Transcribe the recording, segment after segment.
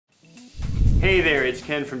Hey there, it's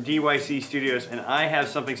Ken from DYC Studios, and I have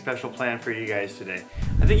something special planned for you guys today.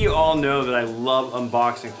 I think you all know that I love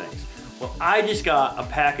unboxing things. Well, I just got a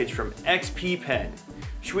package from XP Pen.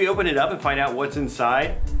 Should we open it up and find out what's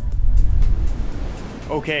inside?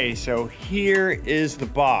 Okay, so here is the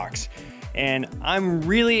box, and I'm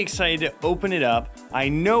really excited to open it up. I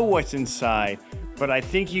know what's inside, but I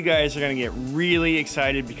think you guys are gonna get really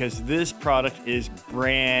excited because this product is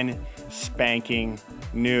brand spanking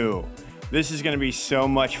new. This is gonna be so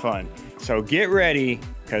much fun. So get ready,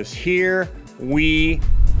 because here we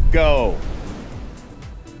go.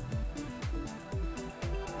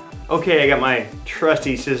 Okay, I got my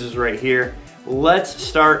trusty scissors right here. Let's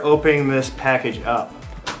start opening this package up.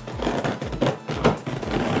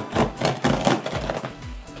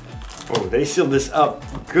 Oh, they sealed this up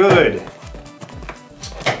good.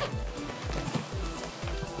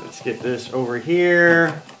 Let's get this over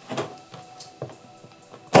here.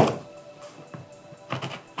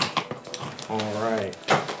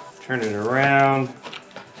 Turn it around.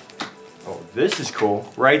 Oh, this is cool.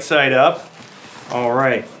 Right side up. All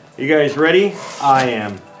right, you guys ready? I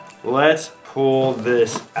am. Let's pull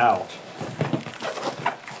this out.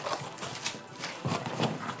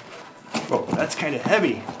 Oh, that's kind of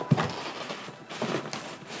heavy.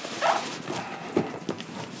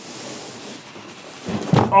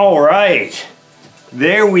 All right,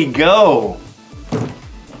 there we go.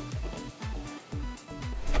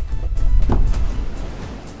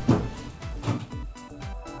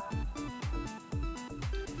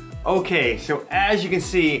 Okay, so as you can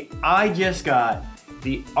see, I just got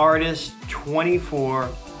the Artist 24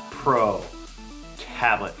 Pro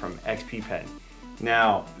tablet from XP Pen.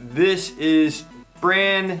 Now, this is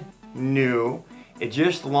brand new. It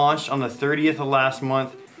just launched on the 30th of last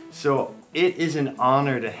month, so it is an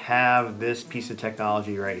honor to have this piece of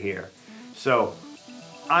technology right here. So,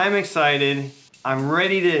 I'm excited. I'm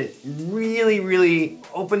ready to really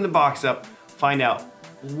open the box up, find out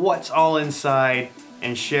what's all inside,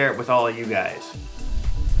 and share it with all of you guys.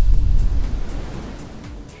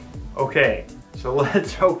 Okay, so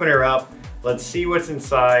let's open her up. Let's see what's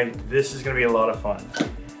inside. This is gonna be a lot of fun.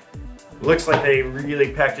 Looks like they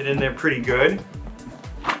really packed it in there pretty good.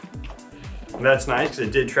 And that's nice, because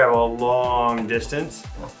it did travel a long distance.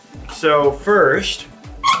 So first,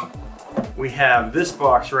 we have this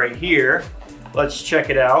box right here. Let's check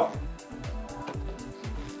it out.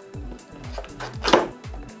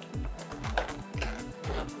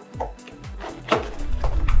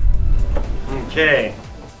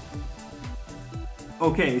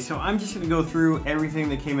 Okay, so I'm just gonna go through everything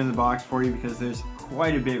that came in the box for you because there's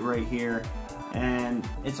quite a bit right here and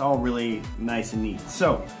it's all really nice and neat.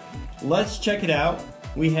 So let's check it out.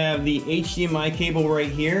 We have the HDMI cable right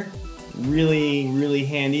here. Really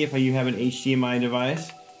handy if you have an HDMI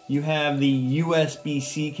device. You have the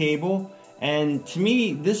USB-C cable, and to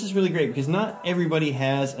me this is really great because not everybody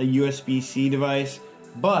has a USB-C device,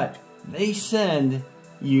 but they send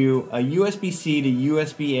you a USB-C to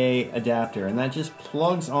USB-A adapter, and that just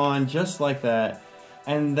plugs on just like that,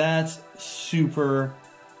 and that's super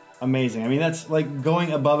amazing. I mean, that's like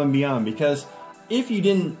going above and beyond, because if they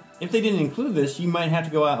didn't include this, you might have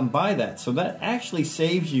to go out and buy that. So that actually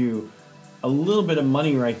saves you a little bit of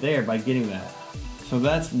money right there by getting that. So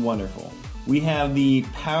that's wonderful. We have the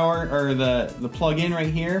power, or the plug-in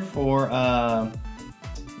right here for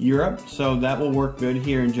Europe, so that will work good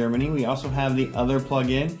here in Germany. We also have the other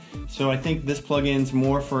plug-in, so I think this plug-in's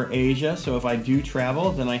more for Asia, so if I do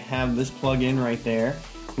travel, then I have this plug-in right there.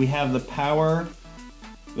 We have the power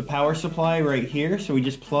supply right here, so we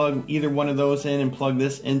just plug either one of those in and plug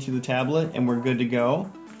this into the tablet and we're good to go.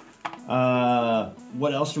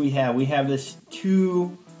 What else do we have? We have this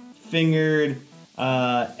two-fingered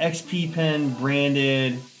XP Pen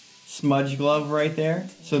branded smudge glove right there.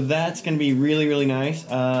 So that's going to be really nice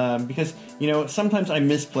because, you know, sometimes I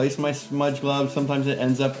misplace my smudge glove. Sometimes it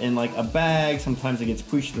ends up in like a bag. Sometimes it gets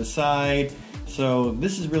pushed to the side. So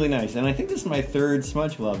this is really nice. And I think this is my third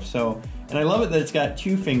smudge glove. So, and I love it that it's got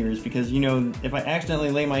two fingers because, you know, if I accidentally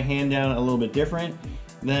lay my hand down a little bit different,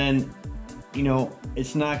 then, you know,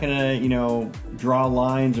 it's not gonna, you know, draw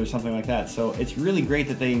lines or something like that. So it's really great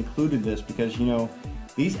that they included this because, you know,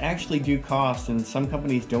 these actually do cost, and some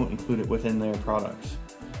companies don't include it within their products.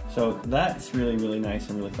 So that's really nice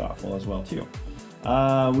and really thoughtful as well too.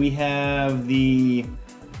 We have the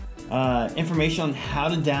information on how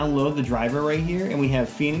to download the driver right here, and we have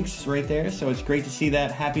Phoenix right there, so it's great to see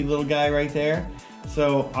that happy little guy right there.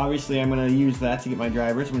 So obviously I'm going to use that to get my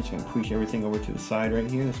drivers. I'm just going to push everything over to the side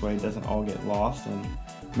right here, this way it doesn't all get lost and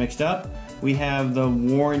mixed up. We have the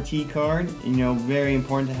warranty card. You know, very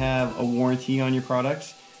important to have a warranty on your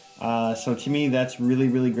products. So to me, that's really,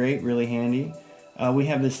 really great, really handy. We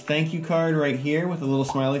have this thank you card right here with a little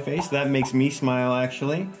smiley face. That makes me smile,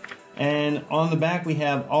 actually. And on the back, we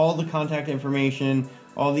have all the contact information,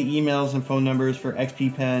 all the emails and phone numbers for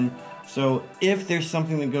XP Pen. So if there's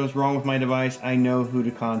something that goes wrong with my device, I know who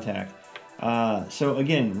to contact. So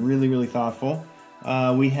again, really, really thoughtful.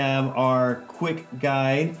 We have our quick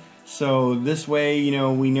guide. So this way, you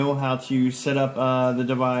know, we know how to set up the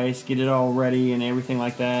device, get it all ready and everything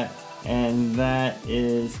like that. And that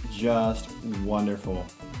is just wonderful.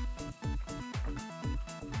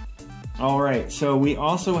 Alright, so we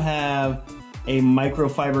also have a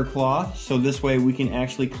microfiber cloth. So this way we can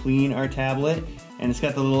actually clean our tablet. And it's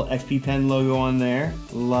got the little XP Pen logo on there.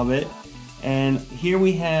 Love it. And here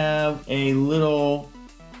we have a little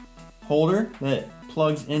holder that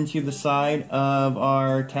plugs into the side of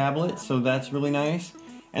our tablet. So that's really nice.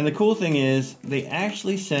 And the cool thing is, they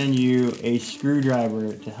actually send you a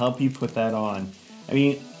screwdriver to help you put that on. I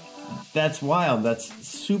mean, that's wild. That's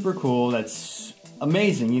super cool. That's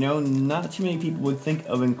amazing. You know, not too many people would think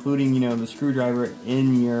of including, you know, the screwdriver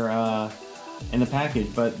in your in the package,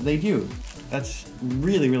 but they do. That's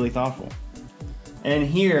really, really thoughtful. And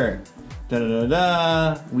here,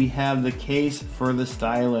 da-da-da-da, we have the case for the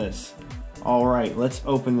stylus. All right, let's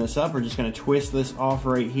open this up. We're just gonna twist this off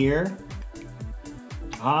right here.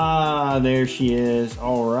 Ah, there she is.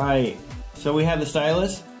 All right. So we have the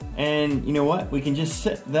stylus, and you know what? We can just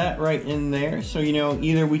sit that right in there. So, you know,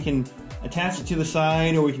 either we can attach it to the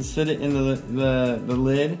side or we can sit it in the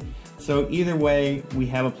lid. So either way, we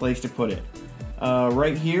have a place to put it.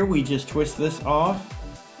 Right here, we just twist this off.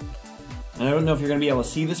 And I don't know if you're gonna be able to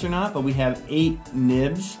see this or not, but we have 8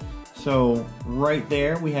 nibs. So right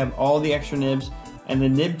there, we have all the extra nibs, and the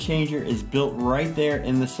nib changer is built right there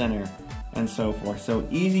in the center, and so forth. So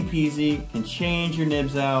easy peasy, can change your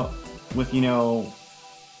nibs out with, you know,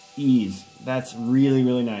 ease. That's really,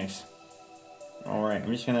 really nice. All right,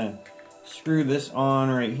 I'm just gonna screw this on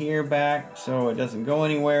right here back so it doesn't go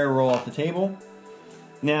anywhere, roll off the table.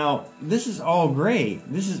 Now, this is all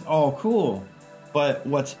great, this is all cool, but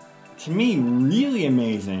what's to me really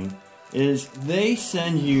amazing is they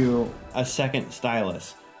send you a second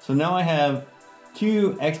stylus. So now I have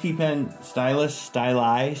 2 XP Pen styluses.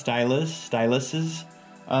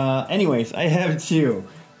 Anyways, I have 2.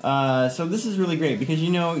 So this is really great because,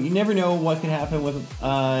 you know, you never know what could happen with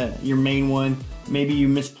your main one. Maybe you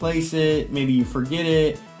misplace it, maybe you forget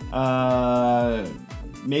it,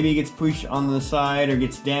 maybe it gets pushed on the side or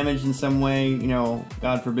gets damaged in some way. You know,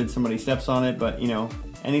 God forbid somebody steps on it, but you know,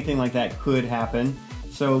 anything like that could happen.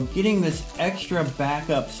 So getting this extra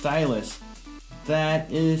backup stylus,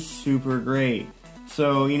 that is super great.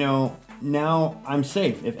 So, you know, now I'm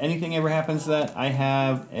safe. If anything ever happens to that, I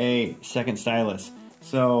have a second stylus.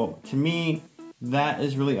 So to me, that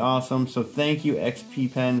is really awesome. So thank you,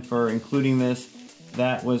 XP Pen, for including this.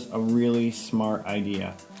 That was a really smart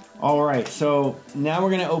idea. All right, so now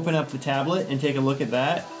we're gonna open up the tablet and take a look at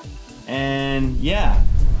that. And yeah,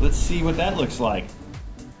 let's see what that looks like.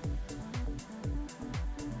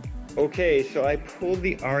 Okay, so I pulled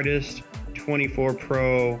the Artist 24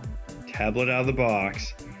 Pro tablet out of the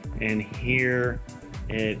box, and here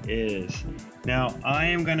it is. Now I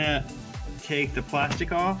am gonna take the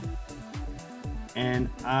plastic off, and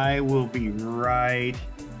I will be right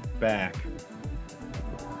back.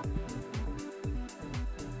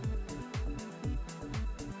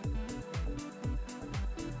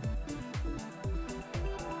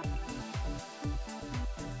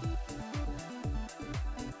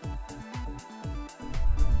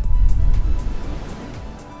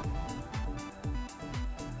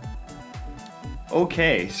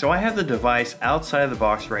 Okay, so I have the device outside of the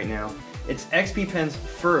box right now. It's XP Pen's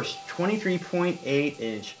first 23.8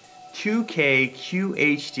 inch 2K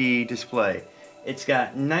QHD display. It's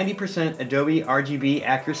got 90% Adobe RGB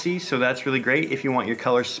accuracy, so that's really great if you want your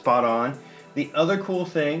colors spot on. The other cool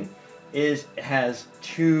thing is it has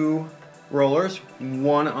 2 rollers,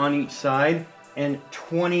 1 on each side, and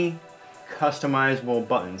 20 customizable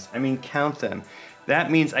buttons. I mean, count them.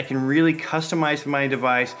 That means I can really customize my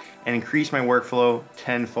device and increase my workflow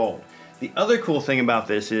tenfold. The other cool thing about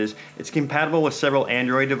this is it's compatible with several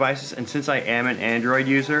Android devices, and since I am an Android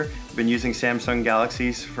user, I've been using Samsung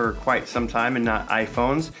Galaxies for quite some time and not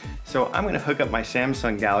iPhones, so I'm going to hook up my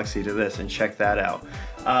Samsung Galaxy to this and check that out.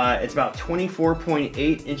 It's about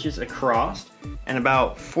 24.8 inches across and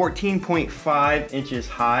about 14.5 inches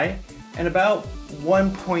high and about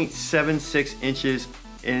 1.76 inches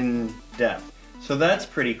in depth. So that's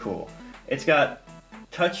pretty cool. It's got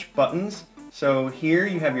touch buttons. So here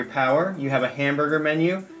you have your power, you have a hamburger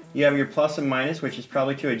menu, You have your plus and minus, which is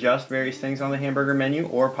probably to adjust various things on the hamburger menu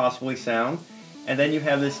or possibly sound. And then you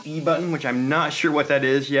have this E button, which I'm not sure what that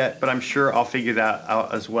is yet, but I'm sure I'll figure that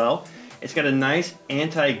out as well. It's got a nice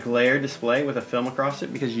anti-glare display with a film across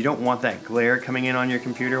it because you don't want that glare coming in on your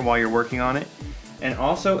computer while you're working on it. And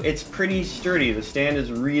also, it's pretty sturdy. The stand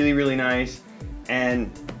is really, really nice.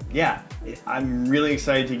 And yeah, I'm really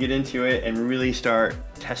excited to get into it and really start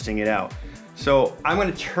testing it out. So I'm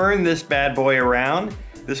gonna turn this bad boy around.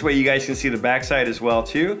 This way you guys can see the backside as well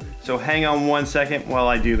too. So hang on 1 second while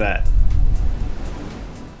I do that.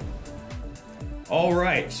 All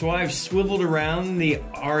right, so I've swiveled around the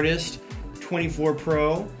Artist 24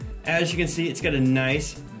 Pro. As you can see, it's got a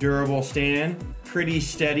nice durable stand, pretty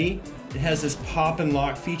steady. It has this pop and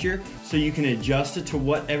lock feature, so you can adjust it to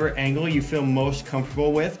whatever angle you feel most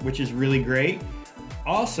comfortable with, which is really great.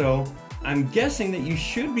 Also, I'm guessing that you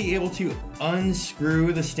should be able to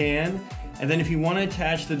unscrew the stand, and then if you want to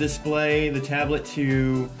attach the display, the tablet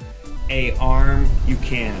to an arm, you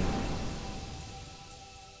can.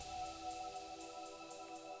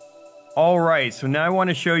 All right, so now I want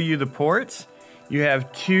to show you the ports. You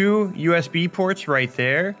have 2 USB ports right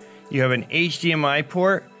there. You have an HDMI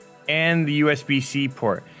port and the USB-C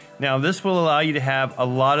port. Now this will allow you to have a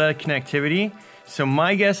lot of connectivity. So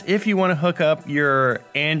my guess, if you want to hook up your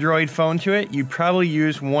Android phone to it, you probably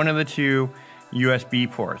use one of the 2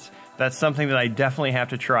 USB ports. That's something that I definitely have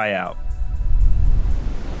to try out.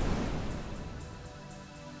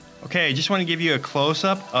 Okay, I just want to give you a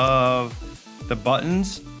close-up of the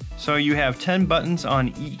buttons. So you have 10 buttons on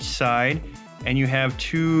each side, and you have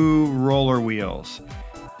 2 roller wheels.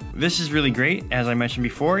 This is really great. As I mentioned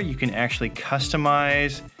before, you can actually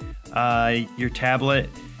customize your tablet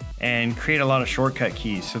and create a lot of shortcut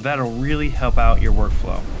keys. So that'll really help out your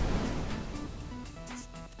workflow.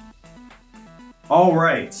 All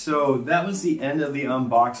right, so that was the end of the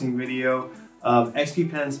unboxing video of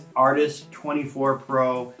XP Pen's Artist 24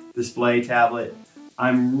 Pro display tablet.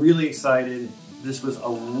 I'm really excited. This was a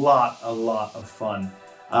lot of fun.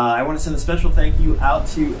 I want to send a special thank you out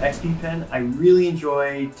to XP Pen. I really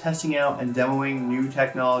enjoy testing out and demoing new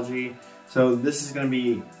technology, so this is going to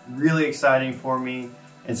be really exciting for me.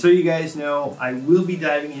 And so you guys know, I will be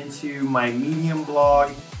diving into my Medium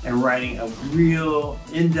blog and writing a real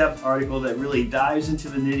in-depth article that really dives into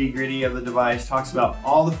the nitty-gritty of the device, talks about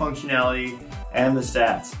all the functionality and the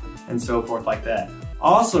stats and so forth like that.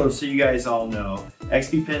 Also, so you guys all know,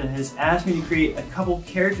 XP Pen has asked me to create a couple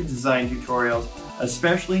character design tutorials,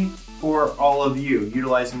 especially for all of you,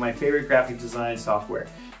 utilizing my favorite graphic design software.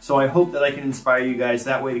 So I hope that I can inspire you guys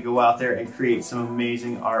that way to go out there and create some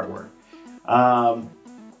amazing artwork.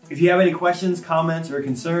 If you have any questions, comments, or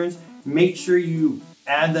concerns, make sure you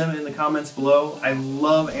add them in the comments below. I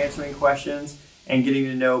love answering questions and getting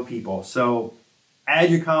to know people. So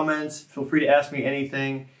add your comments, feel free to ask me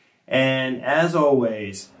anything. And as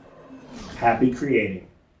always, happy creating.